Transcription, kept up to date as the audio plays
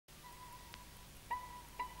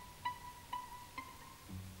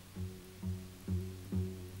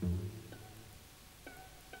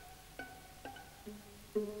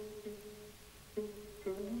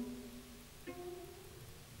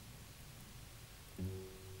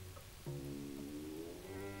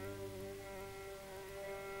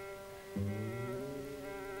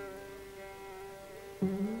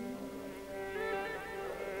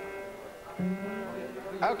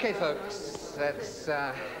Okay, folks, let's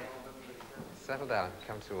settle down,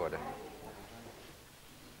 come to order.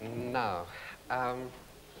 Now,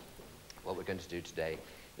 what we're going to do today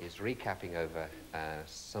is recapping over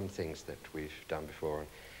some things that we've done before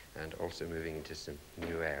and also moving into some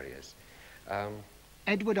new areas.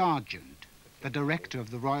 Edward Argent, the director of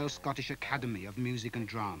the Royal Scottish Academy of Music and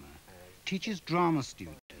Drama, teaches drama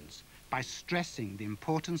students by stressing the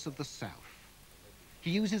importance of the self.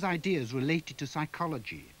 He uses ideas related to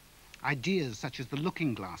psychology, ideas such as the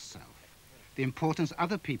looking glass self, the importance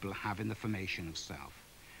other people have in the formation of self,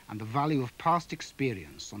 and the value of past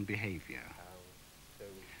experience on behavior.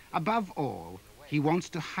 Above all, he wants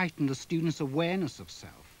to heighten the student's awareness of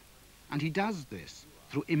self, and he does this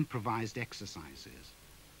through improvised exercises.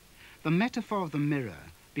 The metaphor of the mirror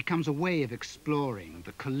becomes a way of exploring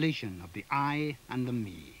the collision of the I and the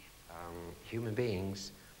me. Human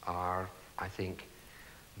beings are, I think,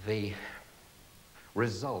 the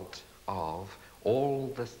result of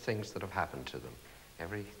all the things that have happened to them,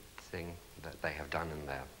 everything that they have done in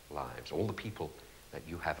their lives, all the people that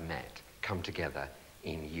you have met come together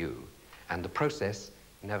in you, and the process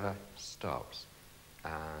never stops.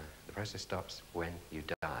 The process stops when you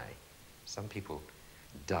die. Some people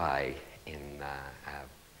die in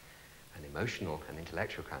an emotional and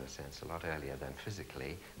intellectual kind of sense a lot earlier than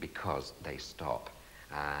physically because they stop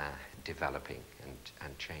developing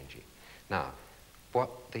and changing. Now, what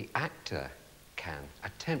the actor can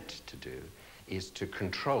attempt to do is to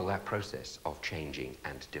control that process of changing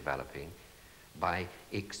and developing by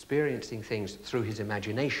experiencing things through his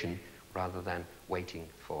imagination rather than waiting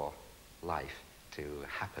for life to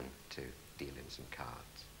happen to deal in some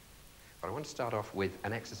cards. But I want to start off with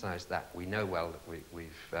an exercise that we know well that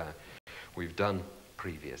we've done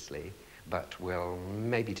previously, but we'll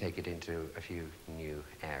maybe take it into a few new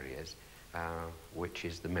areas, which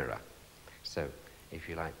is the mirror. So, if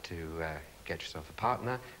you like to get yourself a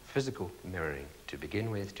partner, physical mirroring to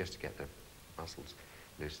begin with, just to get the muscles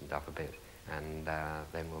loosened up a bit, and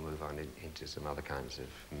then we'll move on into some other kinds of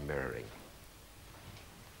mirroring.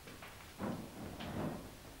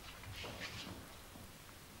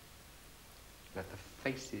 Let the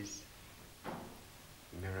faces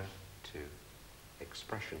mirror to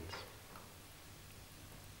expressions.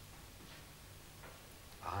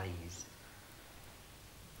 Eyes.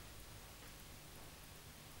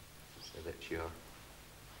 So that you're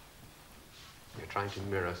trying to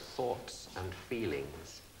mirror thoughts and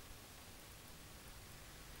feelings.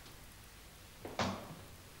 And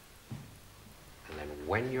then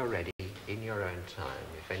when you're ready, in your own time,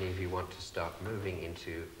 if any of you want to start moving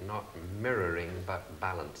into not mirroring but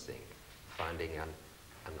balancing, finding an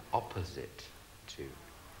opposite to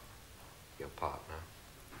your partner,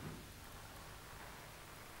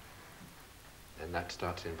 then that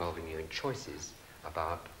starts involving you in choices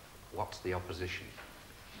about what's the opposition.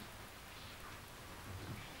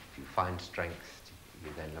 If you find strength,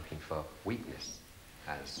 you're then looking for weakness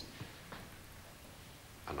as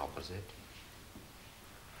an opposite.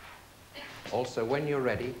 Also, when you're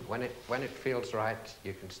ready, when it feels right,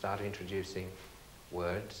 you can start introducing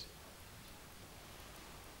words,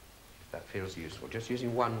 if that feels useful. Just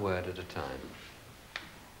using one word at a time.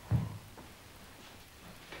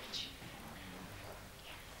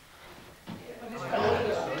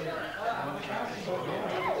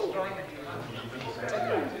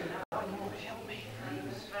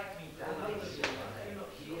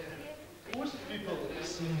 Most people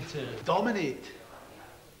seem to dominate,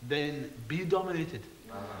 then be dominated.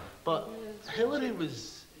 But Hillary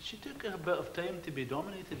she took a bit of time to be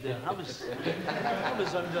dominated there. I was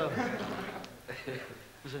under,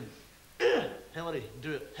 Hillary,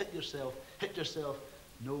 do it, hit yourself,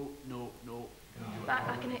 no. But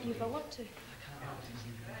I can hit you if I want to.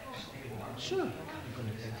 Sure.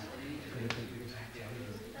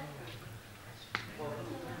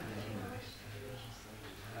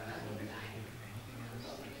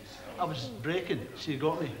 I was breaking, she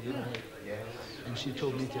got me, you know, and she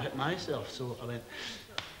told me to hit myself, so I went,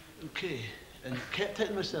 okay, and kept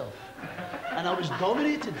hitting myself, and I was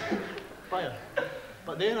dominated by her.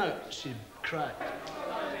 But then she cracked,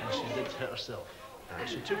 and she did hit herself. And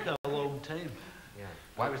she took a long time. Yeah.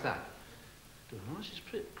 Why was that? I don't know, she's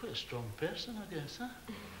quite a strong person, I guess, huh?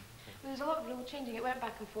 There was a lot of rule changing. It went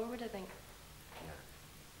back and forward, I think. Yeah.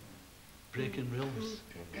 Breaking rules.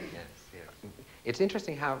 Yes, yes. It's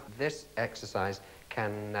interesting how this exercise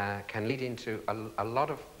can lead into a lot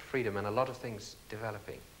of freedom and a lot of things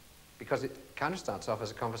developing, because it kind of starts off as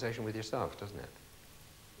a conversation with yourself, doesn't it?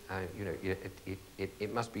 You know,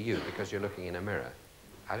 it must be you because you're looking in a mirror.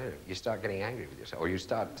 I don't know, you start getting angry with yourself, or you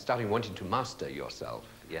starting wanting to master yourself,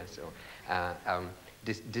 yes, or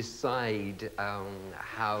decide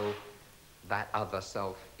how that other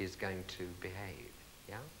self is going to behave,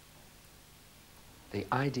 yeah? The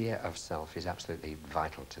idea of self is absolutely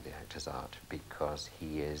vital to the actor's art because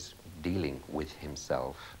he is dealing with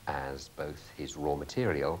himself as both his raw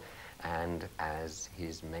material and as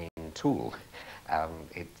his main tool.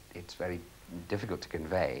 It's very difficult to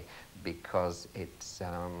convey because it's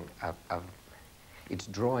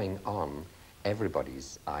drawing on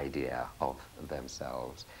everybody's idea of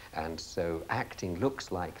themselves, and so acting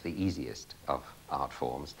looks like the easiest of art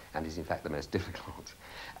forms and is in fact the most difficult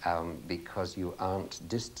because you aren't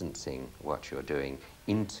distancing what you're doing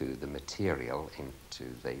into the material,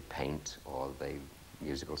 into the paint or the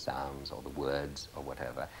musical sounds or the words or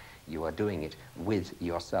whatever. You are doing it with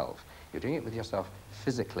yourself. You're doing it with yourself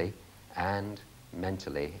physically and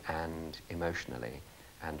mentally and emotionally,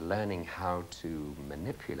 and learning how to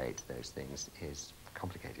manipulate those things is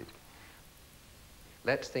complicated.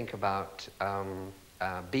 Let's think about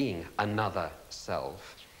being another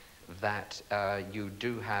self that you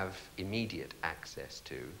do have immediate access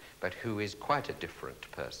to, but who is quite a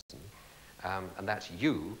different person, and that's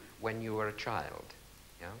you when you were a child,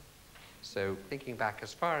 yeah? So thinking back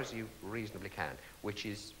as far as you reasonably can, which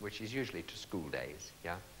is usually to school days,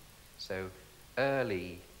 yeah? So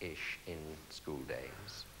early-ish in school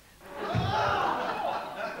days.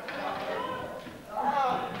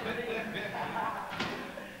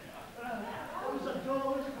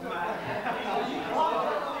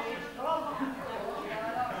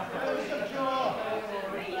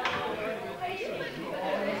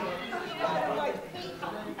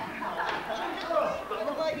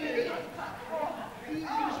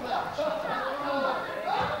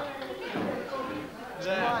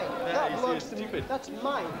 Stupid. That's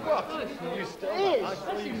mine. What? You stole it. I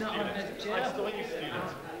stole you, student. I stole you, student.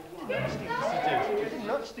 You did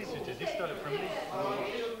not steal it. You stole it from me.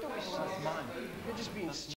 That's mine. You're just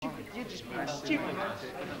being stupid. You're just being stupid.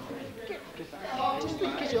 Just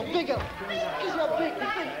because you're bigger. Because you're big.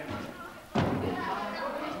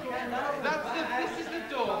 This is the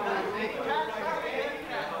door.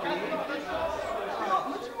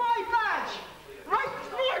 It's my badge. Right?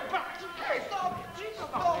 It's my badge. Okay, stop.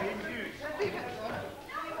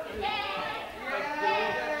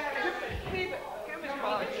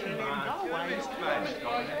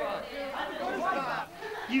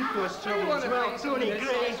 You cause trouble as well, Tony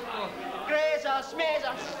Gray. Gray's us, smears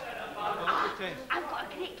us. I've got a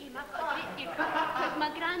great game, because my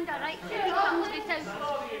granda, right, so he comes to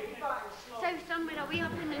south somewhere away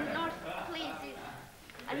up in the north places,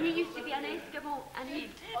 and he used to be an Eskimo, and he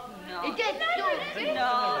did. No. He did?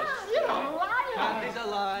 No. You're a liar. Daddy's a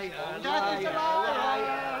liar. Daddy's a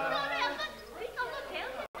liar. Sorry, I'm not telling you.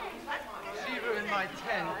 She ruined my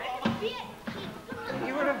tent.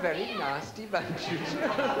 You were a very nasty bunch of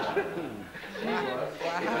children.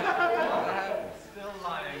 Still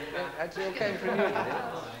lying. That all came from you, did it?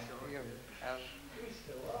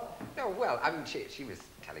 No, well, I mean, she was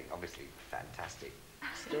telling, obviously, fantastic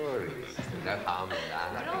stories. No harm in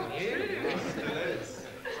that.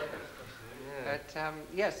 But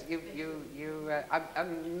yes,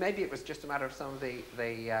 maybe it was just a matter of some of the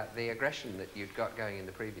aggression that you'd got going in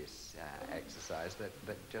the previous exercise that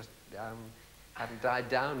just hadn't died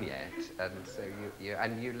down yet, and so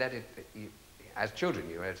you let it. As children,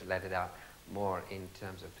 you were able to let it out more in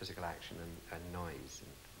terms of physical action and noise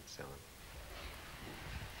and so on.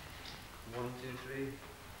 1, 2, 3,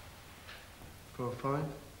 4, 5,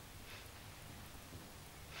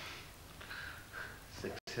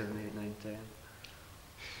 6, 7, 8, 9, 10,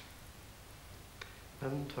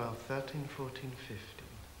 11, 12, 13, 14, 15,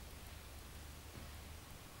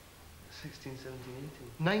 16, 17, 18,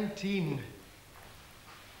 19.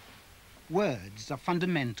 Words are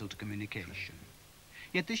fundamental to communication,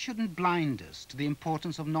 yet this shouldn't blind us to the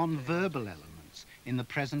importance of non-verbal elements in the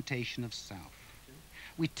presentation of self.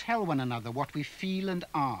 We tell one another what we feel and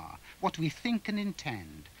are, what we think and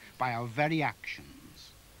intend, by our very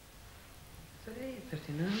actions. 38,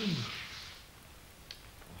 39,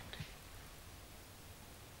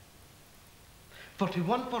 40,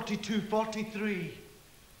 41, 42, 43.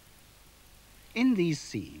 In these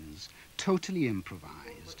scenes, totally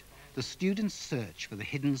improvised, the students search for the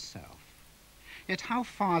hidden self. Yet how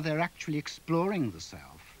far they're actually exploring the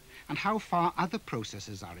self, and how far other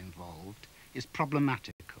processes are involved, is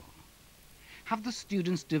problematical. Have the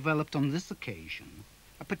students developed on this occasion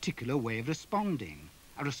a particular way of responding,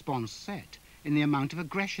 a response set in the amount of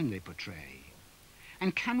aggression they portray?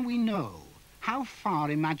 And can we know how far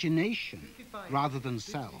imagination, rather than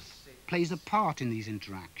self, plays a part in these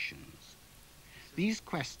interactions. These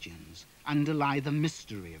questions underlie the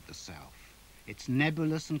mystery of the self, its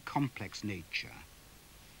nebulous and complex nature.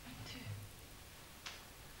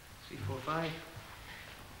 3, 4, 5. 6.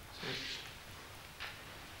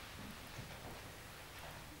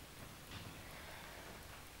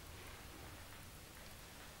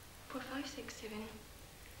 Four, 5, 6, 7,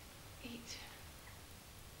 8,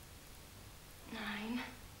 9. 10,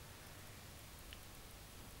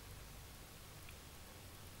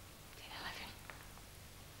 11.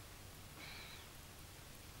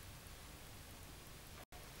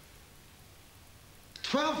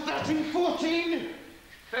 12, 13, 14.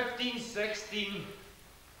 15, 16. 18,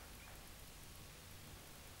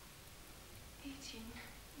 19,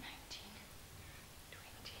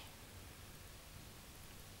 20.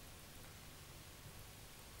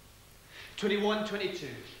 21, 22. 23,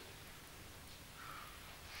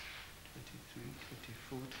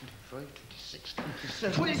 24, 25, 26,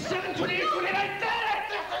 27. 27, 28, 29, 30.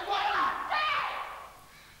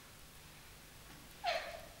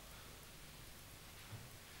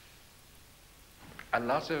 A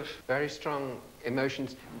lot of very strong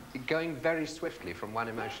emotions going very swiftly from one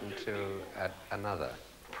emotion to another.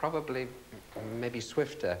 Probably maybe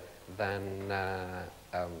swifter than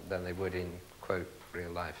they would in, quote,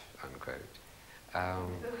 real life, unquote.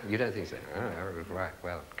 You don't think so? Oh, right,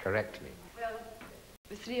 well, correct me. Well,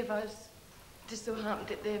 the three of us just so happened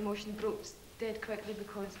that the emotion broke dead quickly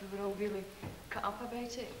because we were all really cut up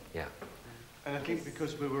about it. Yeah. And I think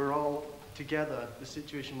because we were all together, the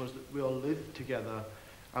situation was that we all lived together,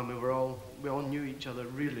 and we all knew each other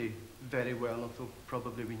really very well, although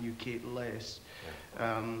probably we knew Kate less.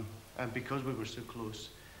 Yeah. And because we were so close,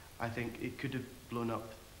 I think it could have blown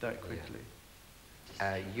up that quickly.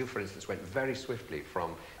 Yeah. You, for instance, went very swiftly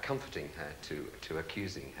from comforting her to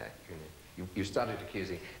accusing her. You started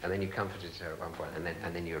accusing, and then you comforted her at one point,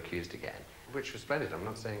 and then you accused again, which was splendid. I'm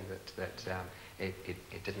not saying that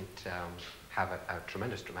it didn't have a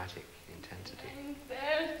tremendous dramatic intensity.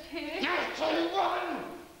 30. Yes, 21.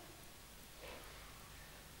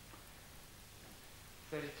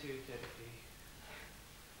 32, 33.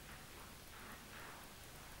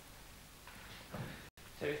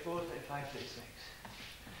 34, 35, 36.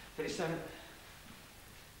 37.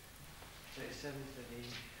 37, 38.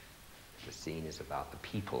 The scene is about the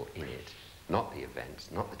people in it, not the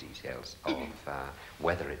events, not the details of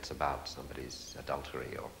whether it's about somebody's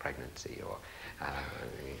adultery or pregnancy or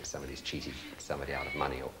somebody's cheated somebody out of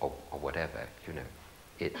money or whatever, you know.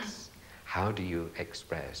 It's how do you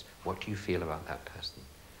express, what do you feel about that person?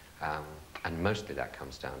 And mostly that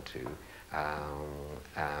comes down to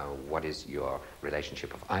what is your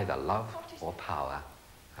relationship of either love or power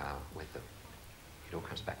with them. It all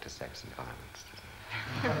comes back to sex and violence, doesn't it?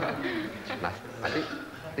 And I think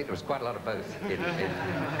there was quite a lot of both in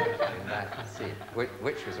that scene,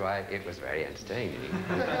 which was why it was very entertaining.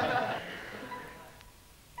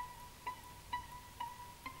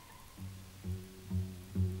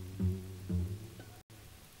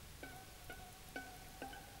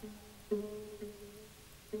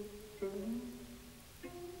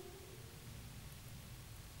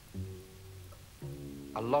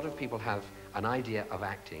 A lot of people have an idea of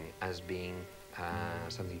acting as being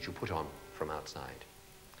something that you put on from outside.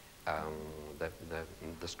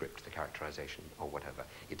 The script, the characterization, or whatever.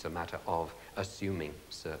 It's a matter of assuming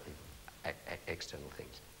certain external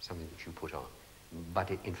things, something that you put on.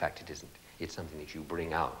 But in fact, it isn't. It's something that you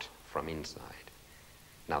bring out from inside.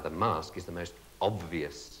 Now, the mask is the most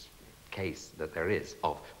obvious case that there is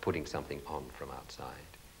of putting something on from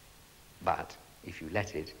outside. But if you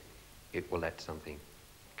let it, it will let something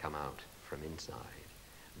come out from inside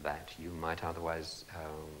that you might otherwise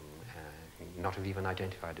not have even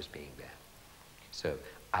identified as being there. So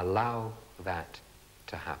allow that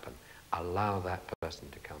to happen. Allow that person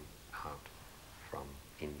to come out from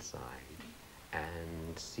inside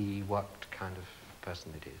and see what kind of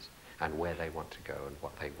person it is and where they want to go and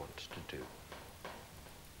what they want to do.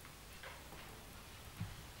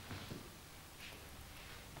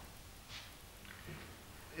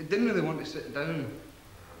 I didn't really want to sit down,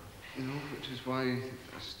 you know, which is why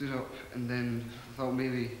I stood up, and then I thought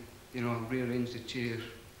maybe, you know, I'll rearrange the chair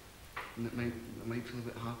and I might feel a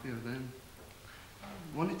bit happier then.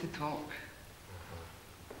 I wanted to talk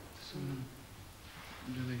to someone,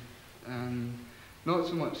 really. Not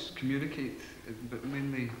so much communicate, but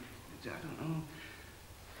mainly, I don't know,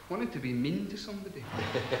 I wanted to be mean to somebody.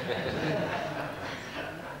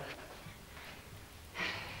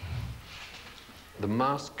 The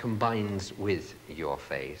mask combines with your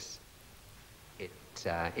face.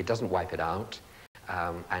 It doesn't wipe it out.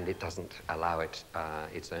 and it doesn't allow it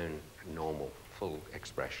its own normal, full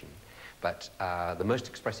expression. But the most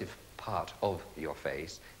expressive part of your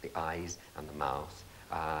face, the eyes and the mouth,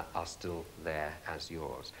 are still there as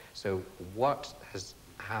yours. So what has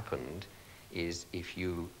happened is, if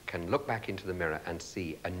you can look back into the mirror and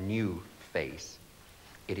see a new face,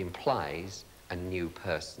 it implies a new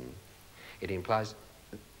person. It implies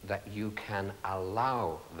that you can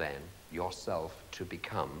allow then yourself to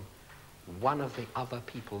become one of the other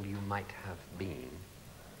people you might have been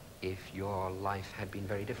if your life had been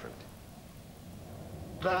very different.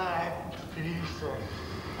 Bad people.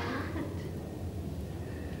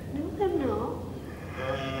 No, they're not.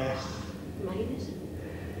 Yes. Mine isn't.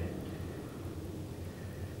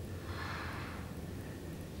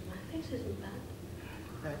 My face isn't bad.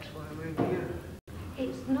 That's why we're here.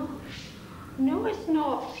 It's not. No, it's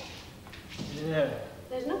not. Yeah.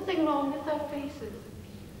 There's nothing wrong with our faces.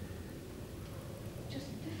 Just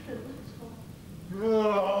different, that's all.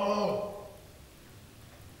 No.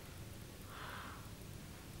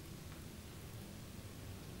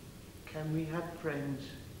 Can we have friends?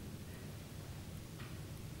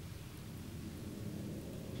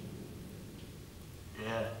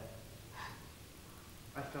 Yeah.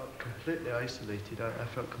 I felt completely isolated. I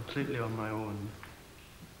felt completely on my own.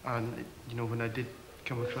 And, you know, when I did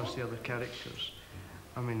come across the other characters,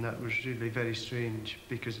 I mean, that was really very strange,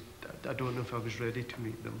 because I don't know if I was ready to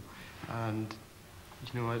meet them. And,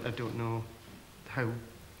 you know, I don't know how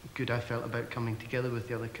good I felt about coming together with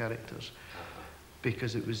the other characters,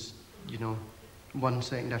 because it was, you know, one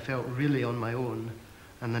second I felt really on my own,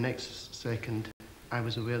 and the next second I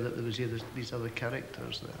was aware that there was these other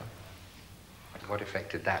characters there. What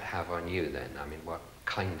effect did that have on you then? I mean, what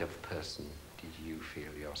kind of person did you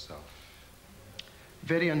feel yourself?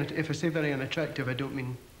 If I say very unattractive, I don't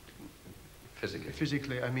mean physically.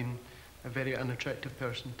 Physically, I mean a very unattractive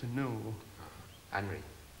person to know. Henry?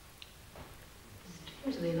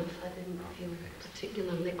 Strangely enough, I didn't feel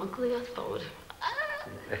particularly ugly, I thought.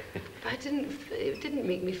 But it didn't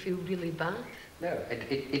make me feel really bad. No,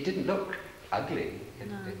 it didn't look ugly. It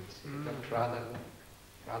looked rather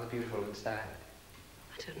beautiful and sad.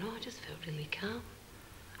 I don't know, I just felt really calm.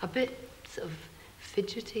 A bit sort of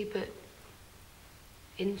fidgety, but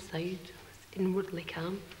inside, inwardly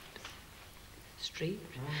calm. Strange.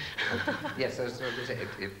 Yes, so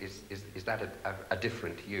is that a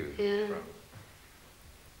different you? Yeah. From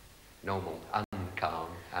normal, uncalm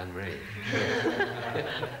Anne-Marie?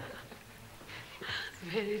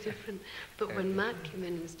 Very different. But when Matt came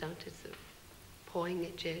in and started sort of pawing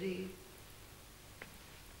at Jerry,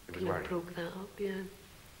 kind of broke that up, yeah.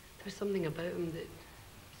 There was something about him that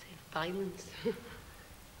said violence.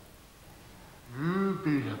 You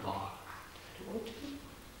be the boss.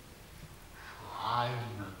 I'm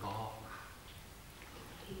the boss.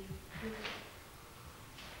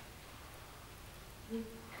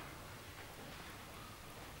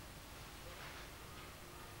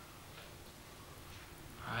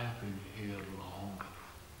 I've been here long.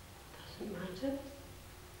 Doesn't matter.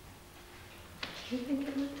 Do you think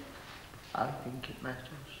it matters? I think it matters.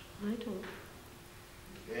 I don't.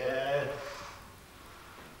 Yes.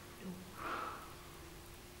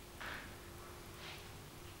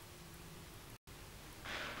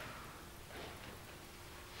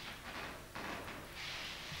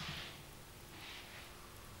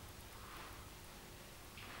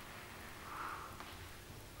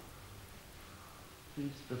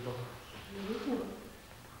 He's the boss. No, he's not.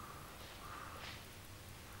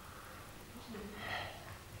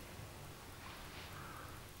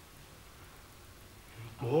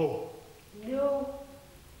 Go. No.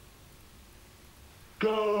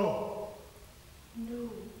 Go. No.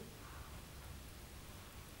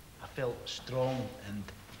 I felt strong and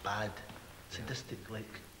bad, sadistic like.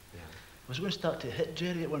 Yeah. I was going to start to hit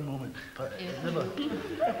Jerry at one moment, but it never.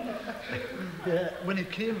 When he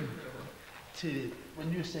came to,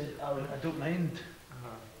 when you said, I don't mind,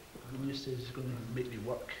 when you said he's going to make me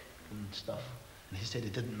work and stuff, and he said he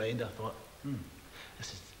didn't mind, I thought,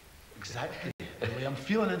 this is exactly the way I'm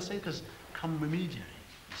feeling inside, because come with me, Jerry.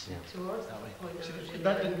 Towards that way.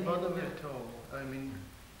 That didn't bother me at all. I mean,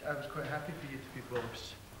 I was quite happy for you to be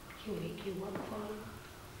boss. He'll make you work for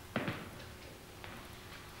him.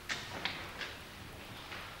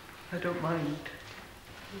 I don't mind.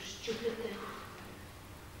 You're stupid then.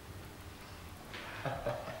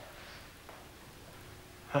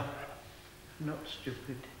 Not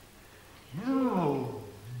stupid. No.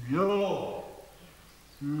 No.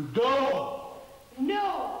 You don't.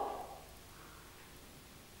 No!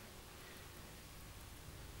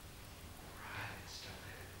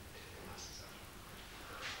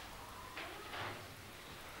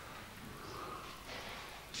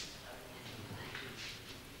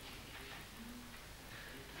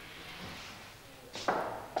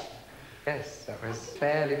 Yes, that was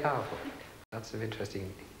fairly powerful. Lots of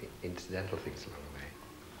interesting incidental things along the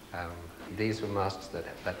way. These were masks that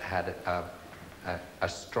had a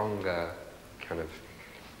stronger kind of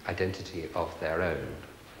identity of their own,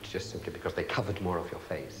 just simply because they covered more of your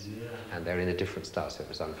face. And they're in a different style, so it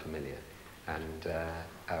was unfamiliar. And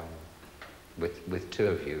with two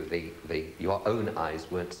of you, your own eyes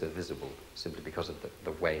weren't so visible simply because of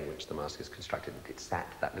the way in which the mask is constructed. It sat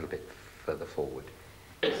that little bit further forward.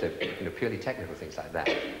 So, purely technical things like that,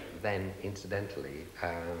 then incidentally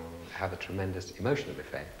have a tremendous emotional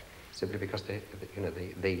effect, simply because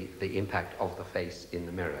the impact of the face in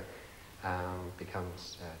the mirror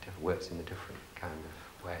becomes works in a different kind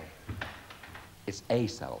of way. It's a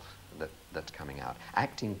self that's coming out.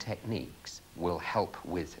 Acting techniques will help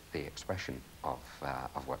with the expression of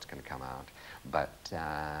what's going to come out, but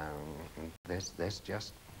there's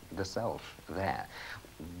just the self there.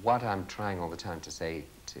 What I'm trying all the time to say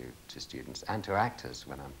to students and to actors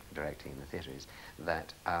when I'm directing in the theatre is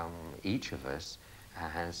that each of us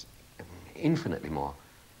has infinitely more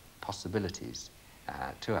possibilities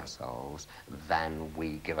to ourselves than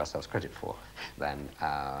we give ourselves credit for, than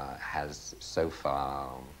has so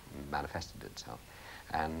far manifested itself.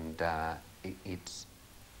 And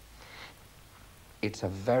it's a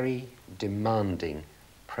very demanding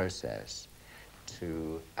process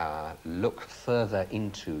to look further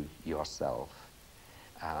into yourself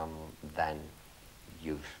than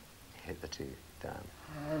you've hitherto done.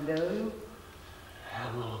 Hello?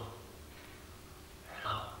 Hello.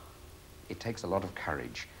 Hello. It takes a lot of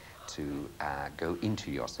courage to go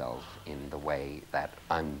into yourself in the way that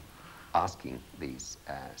I'm asking these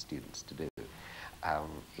students to do,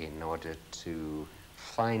 in order to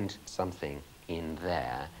find something in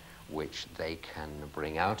there which they can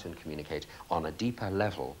bring out and communicate on a deeper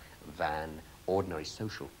level than ordinary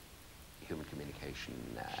social human communication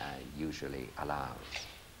usually allows.